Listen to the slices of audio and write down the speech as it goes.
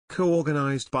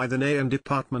Co-organized by the Nghe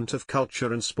Department of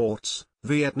Culture and Sports,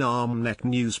 Vietnam Net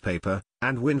newspaper,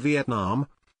 and Win Vietnam,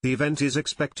 the event is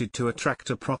expected to attract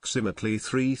approximately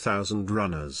 3,000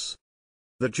 runners.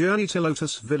 The Journey to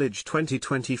Lotus Village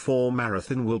 2024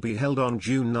 marathon will be held on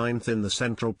June 9 in the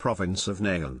central province of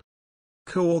Nha.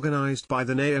 Co-organized by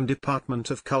the Nha Department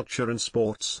of Culture and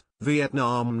Sports,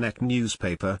 Vietnam Net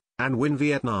newspaper, and Win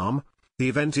Vietnam, the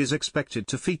event is expected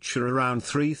to feature around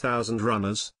 3,000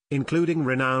 runners, including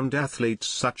renowned athletes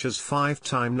such as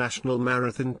 5-time national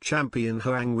marathon champion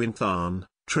Hoang Nguyen Than,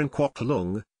 Trinh Quoc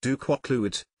Lung, Du Quoc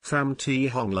Luit, Pham Thi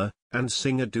Hong La, and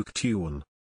singer Duc Thuan.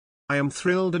 I am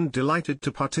thrilled and delighted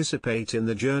to participate in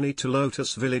the Journey to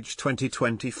Lotus Village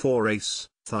 2024 race,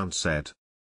 Than said.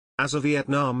 As a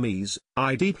Vietnamese,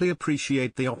 I deeply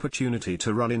appreciate the opportunity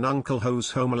to run in Uncle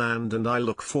Ho's homeland, and I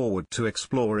look forward to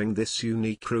exploring this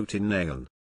unique route in Nha.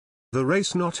 The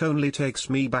race not only takes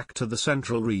me back to the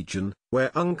central region,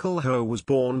 where Uncle Ho was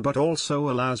born, but also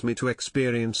allows me to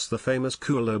experience the famous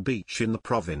Cooler Beach in the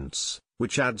province,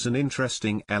 which adds an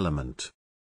interesting element.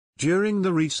 During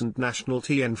the recent National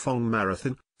Tien Phong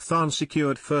Marathon, Than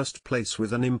secured first place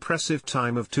with an impressive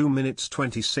time of 2 minutes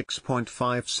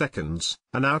 26.5 seconds,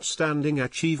 an outstanding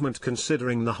achievement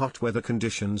considering the hot weather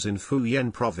conditions in Phu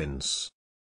Yen province.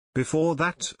 Before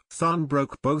that, Than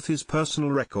broke both his personal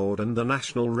record and the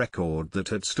national record that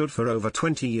had stood for over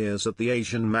 20 years at the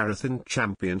Asian Marathon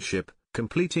Championship,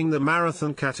 completing the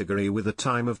marathon category with a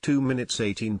time of 2 minutes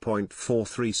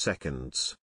 18.43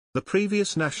 seconds. The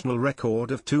previous national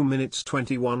record of 2 minutes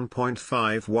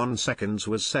 21.51 seconds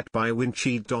was set by Win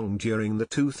Chi Dong during the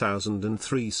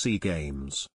 2003 SEA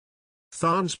Games.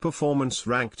 Than's performance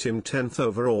ranked him 10th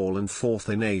overall and 4th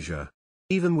in Asia.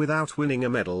 Even without winning a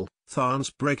medal, Than's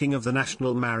breaking of the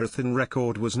national marathon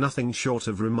record was nothing short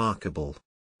of remarkable.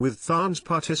 With Than's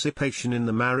participation in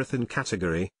the marathon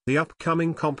category, the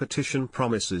upcoming competition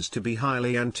promises to be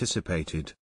highly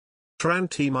anticipated.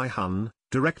 Tran Thi Mai Han,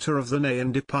 director of the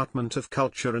Nha Department of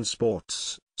Culture and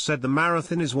Sports, said the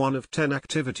marathon is one of 10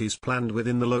 activities planned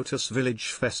within the Lotus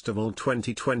Village Festival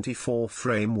 2024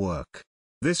 framework.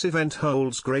 This event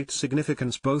holds great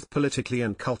significance both politically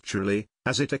and culturally,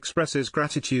 as it expresses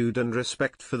gratitude and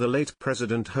respect for the late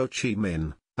President Ho Chi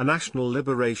Minh, a national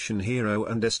liberation hero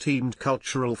and esteemed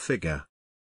cultural figure.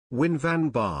 Win Van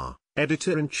Bar,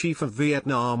 editor-in-chief of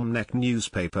Vietnam Net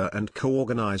newspaper and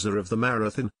co-organizer of the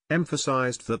marathon,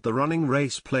 emphasized that the running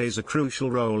race plays a crucial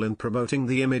role in promoting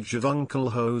the image of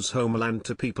Uncle Ho's homeland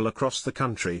to people across the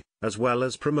country, as well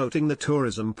as promoting the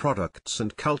tourism products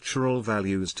and cultural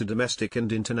values to domestic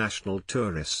and international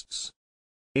tourists.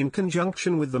 In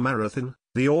conjunction with the marathon,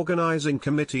 the organizing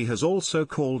committee has also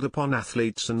called upon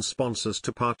athletes and sponsors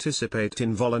to participate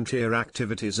in volunteer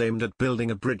activities aimed at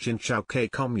building a bridge in Chau Kay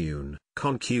Commune,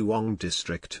 Con Cuong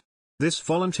District. This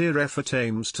volunteer effort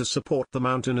aims to support the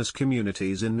mountainous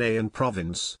communities in Nha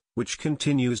Province, which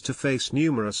continues to face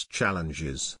numerous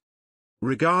challenges.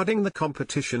 Regarding the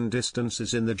competition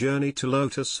distances in the Journey to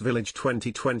Lotus Village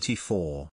 2024,